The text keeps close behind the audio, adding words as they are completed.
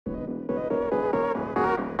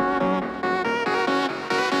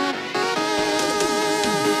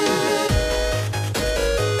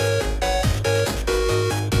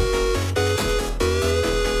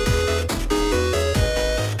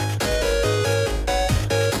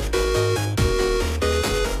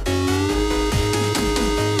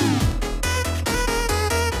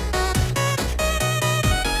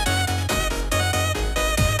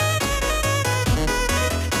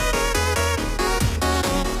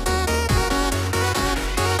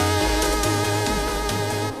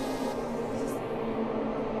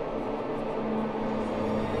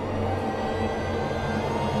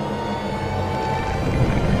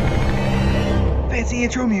the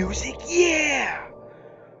intro music. Yeah!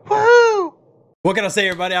 Woohoo! What can I say,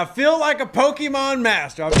 everybody? I feel like a Pokemon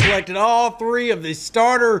master. I've collected all 3 of the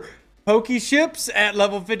starter Poke ships at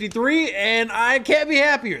level 53, and I can't be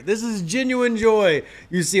happier. This is genuine joy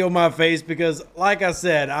you see on my face because, like I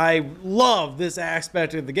said, I love this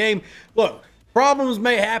aspect of the game. Look, problems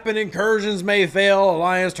may happen, incursions may fail,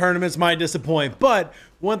 alliance tournaments might disappoint, but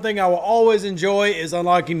one thing I will always enjoy is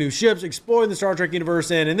unlocking new ships, exploring the Star Trek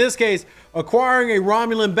universe, and in this case, acquiring a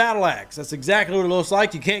Romulan battle axe. That's exactly what it looks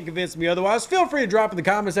like. You can't convince me otherwise. Feel free to drop in the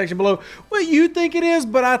comment section below what you think it is,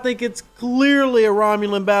 but I think it's clearly a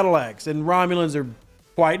Romulan battle axe, and Romulans are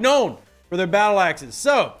quite known for their battle axes.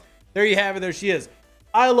 So, there you have it. There she is.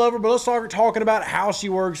 I love her, but let's start talking about how she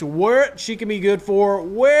works, what she can be good for,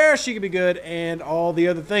 where she can be good, and all the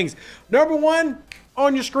other things. Number 1,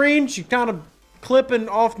 on your screen, she kind of clipping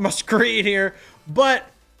off my screen here, but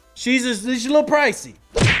she's a little pricey.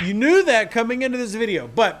 You knew that coming into this video,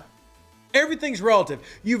 but everything's relative.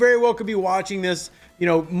 You very well could be watching this, you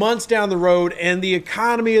know, months down the road, and the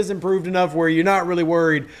economy has improved enough where you're not really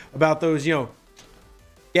worried about those, you know,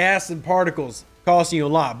 gas and particles costing you a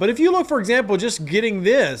lot. But if you look, for example, just getting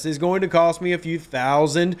this is going to cost me a few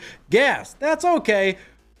thousand gas. That's okay.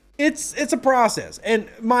 It's a process, and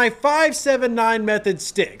my 579 method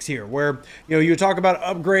sticks here, where you talk about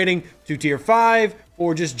upgrading to tier 5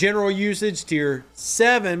 or just general usage, tier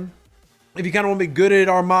 7 if you kind of want to be good at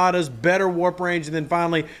armadas, better warp range, and then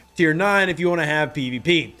finally tier 9 if you want to have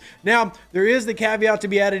PvP. Now there is the caveat to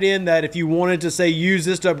be added in that if you wanted to say use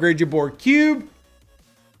this to upgrade your Borg cube,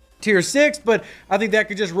 tier 6, but I think that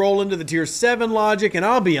could just roll into the tier 7 logic, and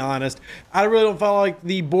I'll be honest, I really don't feel like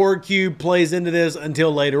the Borg cube plays into this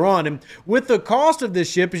until later on. And with the cost of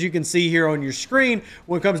this ship, as you can see here on your screen,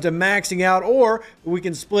 when it comes to maxing out, or we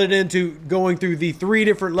can split it into going through the 3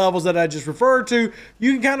 different levels that I just referred to,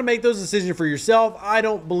 you can kind of make those decisions for yourself. I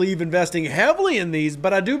don't believe investing heavily in these,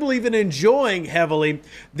 but I do believe in enjoying heavily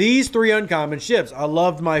these 3 uncommon ships. I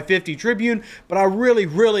loved my 50 Tribune, but I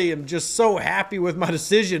really am just so happy with my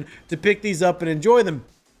decision to pick these up and enjoy them.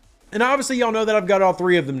 And obviously y'all know that I've got all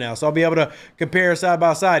 3 of them now, so I'll be able to compare side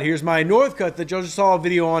by side. Here's my Northcut that y'all just saw a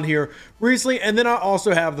video on here recently, and then I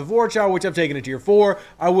also have the Vorchow, which I've taken to tier 4.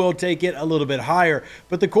 I will take it a little bit higher.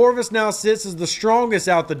 But the Corvus now sits as the strongest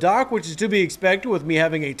out the dock, which is to be expected with me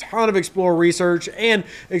having a ton of Explorer research and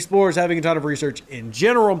Explorers having a ton of research in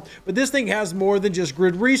general. But this thing has more than just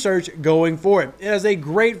grid research going for it. It has a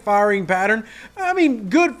great firing pattern. I mean,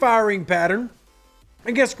 good firing pattern. I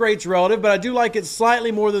guess great's relative, but I do like it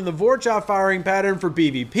slightly more than the Vorchow firing pattern for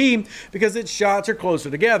PvP because its shots are closer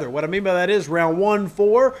together. What I mean by that is round 1,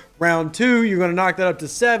 4, round 2, you're going to knock that up to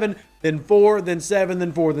 7, then 4, then 7,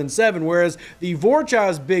 then 4, then 7. Whereas the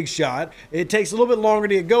Vorchow's big shot, it takes a little bit longer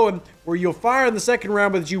to get going, where you'll fire in the second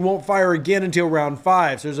round, but you won't fire again until round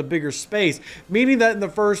 5. So there's a bigger space, meaning that in the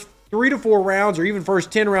first 3 to 4 rounds, or even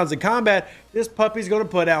first 10 rounds of combat, this puppy's going to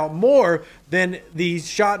put out more than the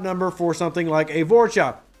shot number for something like a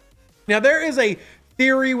Vorchow. Now, there is a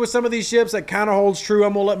theory with some of these ships that kind of holds true.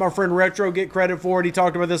 I'm going to let my friend Retro get credit for it. He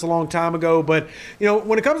talked about this a long time ago. But,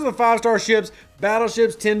 when it comes to the 5-star ships,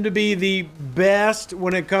 battleships tend to be the best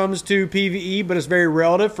when it comes to PvE, but it's very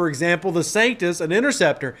relative. For example, the Sanctus, an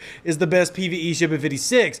interceptor, is the best PvE ship at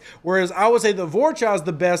 56, whereas I would say the Vorchow is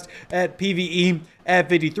the best at PvE at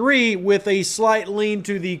 53, with a slight lean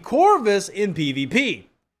to the Corvus in PvP.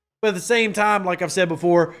 But at the same time, like I've said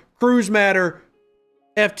before, crews matter,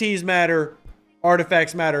 FTs matter,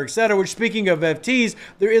 artifacts matter, etc. Which, speaking of FTs,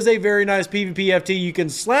 there is a very nice PvP FT you can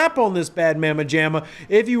slap on this bad mamma jamma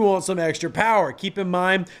if you want some extra power. Keep in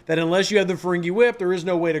mind that unless you have the Ferengi Whip, there is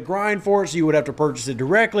no way to grind for it, so you would have to purchase it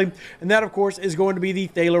directly. And that, of course, is going to be the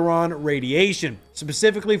Thalaron Radiation,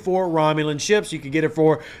 specifically for Romulan ships. You could get it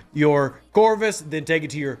for your Corvus, then take it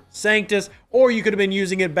to your Sanctus, or you could have been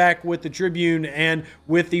using it back with the Tribune and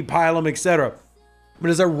with the Pilum, etc. But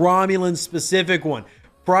it's a Romulan specific one.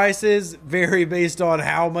 Prices vary based on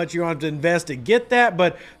how much you want to invest to get that,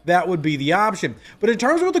 but that would be the option. But in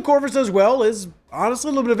terms of what the Corvus does well is honestly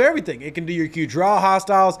a little bit of everything. It can do your Q draw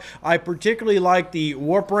hostiles. I particularly like the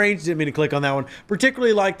warp range. Didn't mean to click on that one.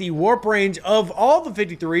 Particularly like the warp range of all the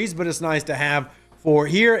 53s, but it's nice to have for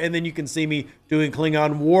here. And then you can see me doing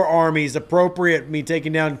Klingon war armies, appropriate, me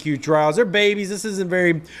taking down Q trials. They're babies. This isn't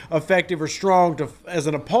very effective or strong as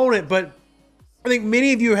an opponent, but I think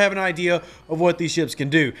many of you have an idea of what these ships can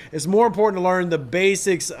do. It's more important to learn the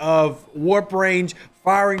basics of warp range,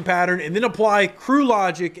 firing pattern, and then apply crew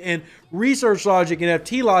logic and research logic and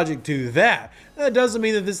FT logic to that. That doesn't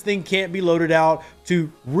mean that this thing can't be loaded out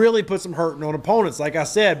to really put some hurting on opponents. Like I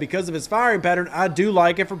said, because of its firing pattern, I do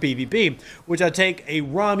like it for PvP, which I take a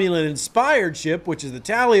Romulan inspired ship, which is the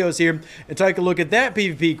Talios here, and take a look at that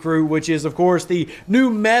PvP crew, which is of course the new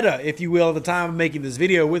meta, if you will, at the time of making this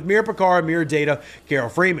video, with Mirror Picard, Mirror Data, Carol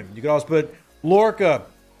Freeman. You could also put Lorca,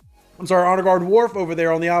 Honor Guard Worf over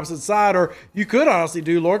there on the opposite side, or you could honestly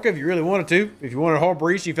do Lorca if you really wanted to. If you wanted a whole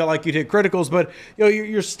breach, you felt like you'd hit criticals, but you know,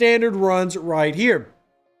 your standard runs right here.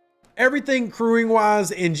 Everything crewing wise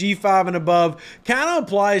in G5 and above kind of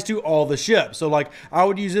applies to all the ships. So like I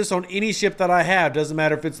would use this on any ship that I have. Doesn't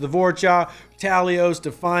matter if it's the Vorcha, Talios,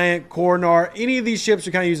 Defiant, Coronar, any of these ships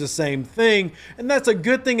are kind of use the same thing. And that's a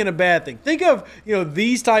good thing and a bad thing. Think of, you know,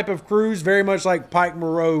 these type of crews very much like Pike,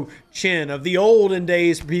 Moreau, Chin of the olden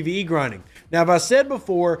days for PvE grinding. Now, if I said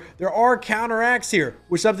before, there are counteracts here,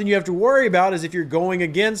 which something you have to worry about is if you're going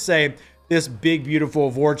against, say, this big, beautiful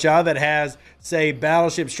Vorcha that has, say,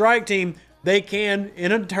 Battleship Strike Team, they can,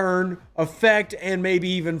 in a turn, affect and maybe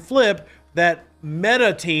even flip that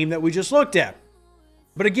meta team that we just looked at.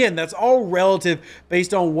 But again, that's all relative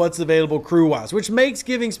based on what's available crew-wise, which makes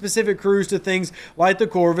giving specific crews to things like the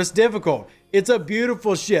Corvus difficult. It's a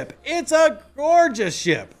beautiful ship. It's a gorgeous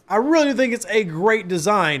ship. I really think it's a great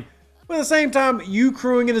design. But at the same time, you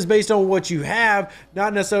crewing it is based on what you have,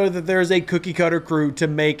 not necessarily that there's a cookie cutter crew to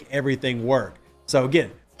make everything work. So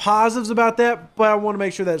again, positives about that, but I want to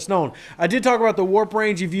make sure that's known. I did talk about the warp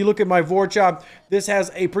range. If you look at my Vorcha, this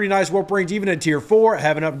has a pretty nice warp range even at tier 4. I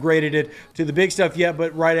haven't upgraded it to the big stuff yet,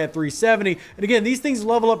 but right at 370. And again, these things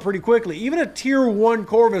level up pretty quickly. Even a tier 1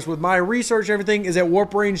 Corvus with my research and everything is at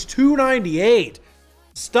warp range 298.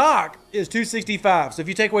 Stock is 265. So if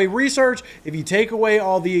you take away research, if you take away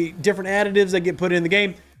all the different additives that get put in the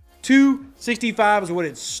game, 265 is what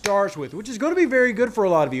it starts with, which is going to be very good for a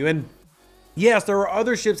lot of you. And yes, there are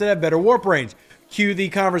other ships that have better warp range. Cue the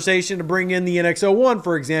conversation to bring in the NX-01,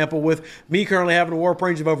 for example, with me currently having a warp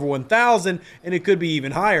range of over 1,000, and it could be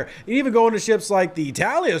even higher. And even going to ships like the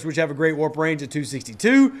Talios, which have a great warp range at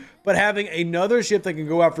 262, but having another ship that can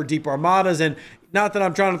go out for deep armadas, and not that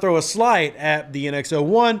I'm trying to throw a slight at the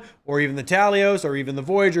NX-01, or even the Talios, or even the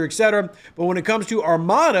Voyager, etc., but when it comes to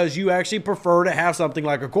armadas, you actually prefer to have something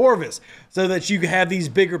like a Corvus, so that you have these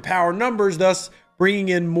bigger power numbers, thus bringing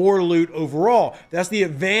in more loot overall. That's the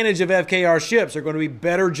advantage of FKR ships. They're going to be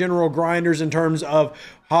better general grinders in terms of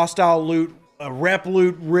hostile loot, rep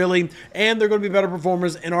loot really, and they're going to be better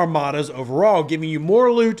performers in armadas overall, giving you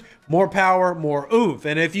more loot, more power, more oomph.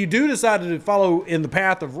 And if you do decide to follow in the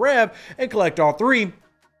path of Rev and collect all three,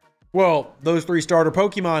 well, those 3 starter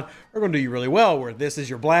Pokemon are going to do you really well, where this is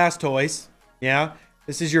your Blastoise, yeah,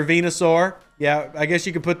 this is your Venusaur. Yeah, I guess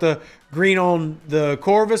you could put the green on the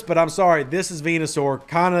Corvus, but I'm sorry, this is Venusaur,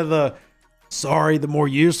 kind of the more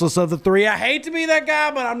useless of the 3. I hate to be that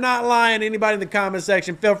guy, but I'm not lying. Anybody in the comment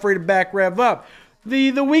section, feel free to back Rev up.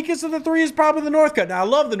 The weakest of the 3 is probably the Northcut. Now, I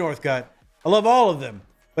love the Northcut. I love all of them.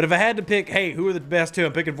 But if I had to pick, hey, who are the best 2?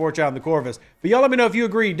 I'm picking Vorcha and the Corvus. But y'all let me know if you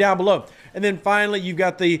agree down below. And then finally, you've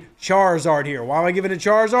got the Charizard here. Why am I giving it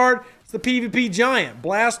Charizard? It's the PvP giant.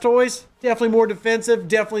 Blastoise, definitely more defensive,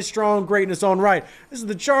 definitely strong, great in its own right. This is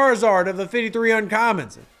the Charizard of the 53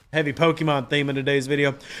 uncommons. Heavy Pokemon theme in today's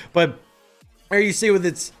video. But there you see with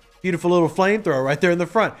its beautiful little flamethrower right there in the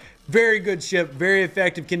front. Very good ship, very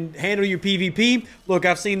effective, can handle your PvP. Look,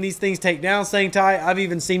 I've seen these things take down Sanctai. I've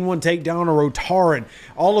even seen one take down a Rotaran.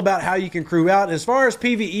 All about how you can crew out. As far as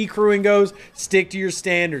PvE crewing goes, stick to your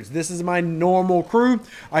standards. This is my normal crew.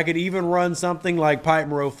 I could even run something like Pipe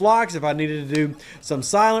Moreau Phlox if I needed to do some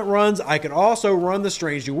silent runs. I could also run the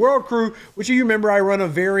Strange New World crew, which you remember I run a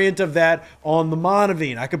variant of that on the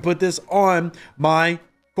Monavine. I could put this on my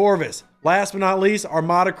Corvus. Last but not least,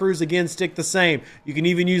 Armada crews, again, stick the same. You can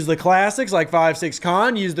even use the classics like 5-6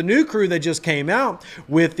 Con, use the new crew that just came out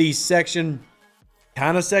with the section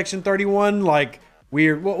 31, like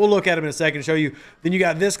weird. We'll look at them in a second to show you. Then you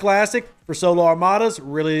got this classic for solo armadas.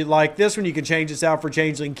 Really like this one. You can change this out for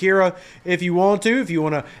Changeling Kira if you want to. If you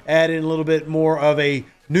want to add in a little bit more of a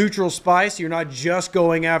neutral spice, you're not just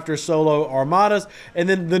going after solo armadas. And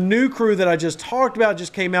then the new crew that I just talked about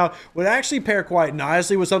just came out, would actually pair quite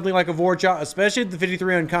nicely with something like a Vorcha, especially if the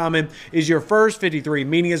 53 uncommon is your first 53,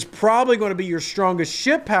 meaning it's probably going to be your strongest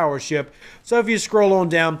ship power ship. So if you scroll on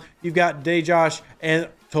down, you've got Dejosh and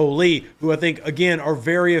Toli, who I think, again, are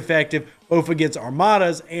very effective both against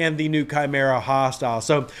armadas and the new Chimera hostile.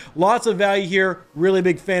 So lots of value here. Really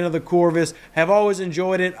big fan of the Corvus. Have always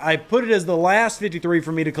enjoyed it. I put it as the last 53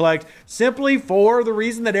 for me to collect simply for the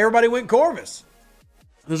reason that everybody went Corvus.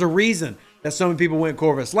 There's a reason that so many people went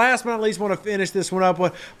Corvus. Last but not least, I want to finish this one up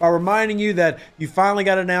by reminding you that you finally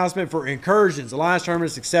got an announcement for incursions, alliance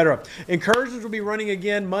tournaments, etc. Incursions will be running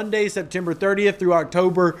again Monday, September 30th through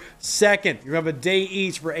October 2nd. You have a day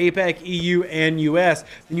each for APAC, EU, and US.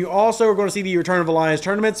 And you also are going to see the return of alliance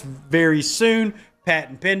tournaments very soon.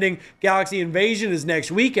 Patent pending. Galaxy Invasion is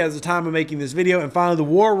next week as the time of making this video. And finally, the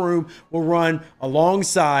War Room will run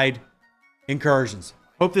alongside Incursions.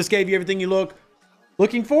 Hope this gave you everything you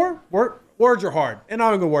looking for. Words are hard, and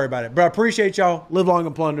I'm not going to worry about it. But I appreciate y'all. Live long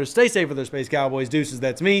and plunder. Stay safe with their Space Cowboys. Deuces,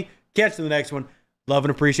 that's me. Catch you in the next one. Love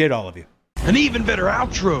and appreciate all of you. An even better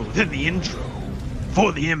outro than the intro.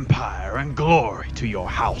 For the Empire and glory to your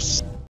house.